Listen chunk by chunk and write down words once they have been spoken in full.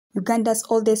Uganda's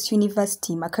oldest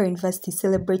university, Makerere University, is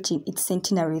celebrating its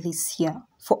centenary this year.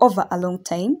 For over a long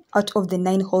time, out of the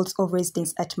 9 halls of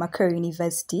residence at Makerere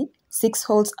University, 6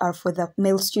 halls are for the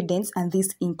male students, and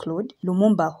these include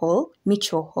Lumumba Hall,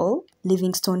 Mitchell Hall,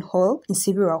 Livingstone Hall,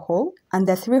 Nsibirwa Hall, and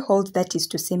the 3 halls, that is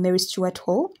to say Mary Stuart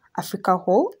Hall, Africa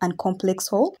Hall, and Complex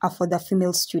Hall, are for the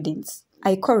female students.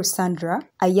 Aikoru Sandra,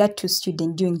 a Year 2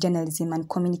 student doing journalism and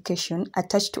communication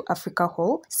attached to Africa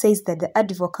Hall, says that the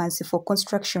advocacy for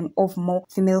construction of more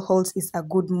female halls is a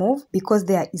good move because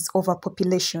there is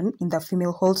overpopulation in the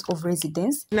female halls of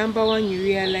residence. Number one, you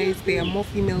realize there are more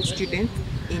female students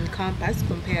in campus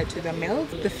compared to the males.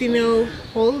 The female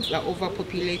halls are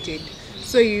overpopulated.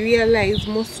 So you realize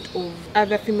most of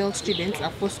other female students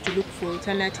are forced to look for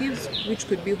alternatives, which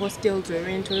could be hostels or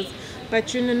rentals,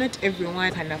 but not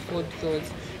everyone can afford those.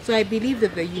 So I believe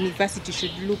that the university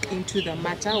should look into the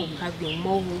matter of having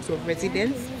more halls of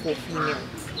residence for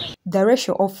females. The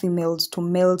ratio of females to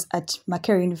males at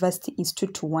Makerere University is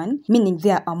 2:1, meaning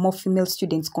there are more female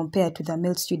students compared to the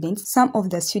male students. Some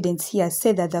of the students here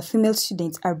say that the female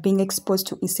students are being exposed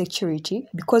to insecurity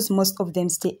because most of them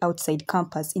stay outside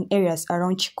campus in areas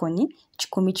around Chikoni,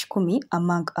 Chikumi,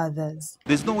 among others.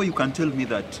 There's no way you can tell me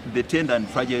that the tender and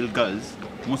fragile girls,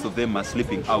 most of them are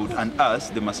sleeping out, and us,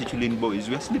 the masculine boys,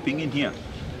 we are sleeping in here.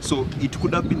 So it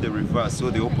could have been the reverse or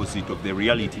the opposite of the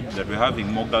reality, that we're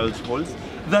having more girls' halls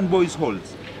than boys'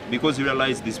 halls, because you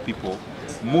realize these people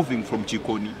moving from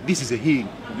Chikoni, this is a hill,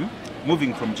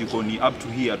 moving from Chikoni up to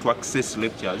here to access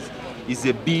lectures is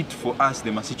a bit for us,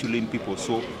 the masculine people.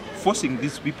 So forcing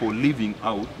these people living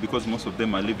out, because most of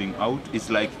them are living out, is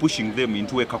like pushing them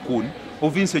into a cocoon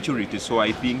of insecurity. So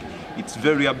I think it's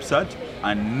very absurd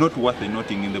and not worth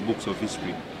noting in the books of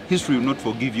history. History will not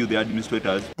forgive you, the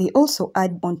administrators. They also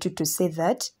add on to say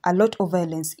that a lot of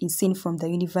violence is seen from the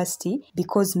university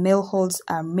because male halls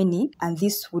are many, and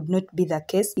this would not be the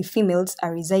case if females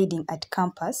are residing at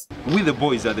campus. We the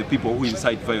boys are the people who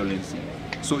incite violence.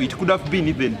 So it could have been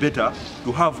even better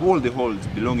to have all the halls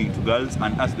belonging to girls,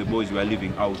 and us the boys were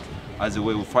living out as a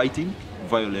way of fighting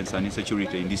violence and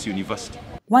insecurity in this university.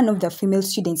 One of the female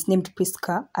students, named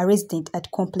Priska, a resident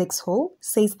at Complex Hall,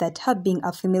 says that her being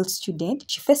a female student,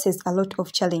 she faces a lot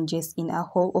of challenges in her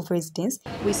hall of residence.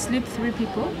 We sleep 3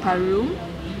 people per room,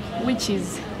 which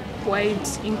is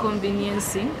quite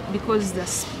inconveniencing because the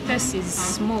space is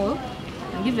small,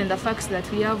 and given the fact that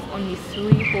we have only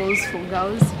 3 halls for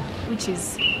girls, which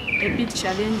is a bit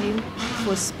challenging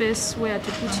for space where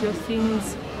to put your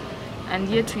things, and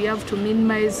yet we have to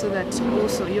minimize so that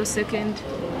also your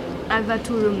other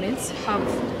 2 roommates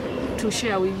have to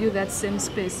share with you that same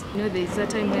space. You know, there's a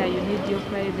time where you need your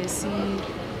privacy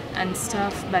and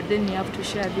stuff, but then you have to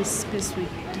share this space with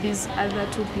these other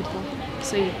 2 people.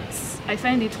 So I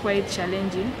find it quite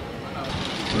challenging.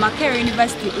 Makerere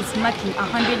University is marking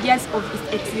 100 years of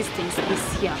its existence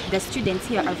this year. The students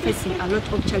here are facing a lot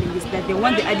of challenges that they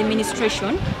want the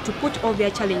administration to put all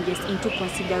their challenges into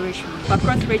consideration.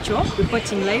 Backroth Rachel,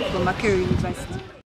 reporting live from Makerere University.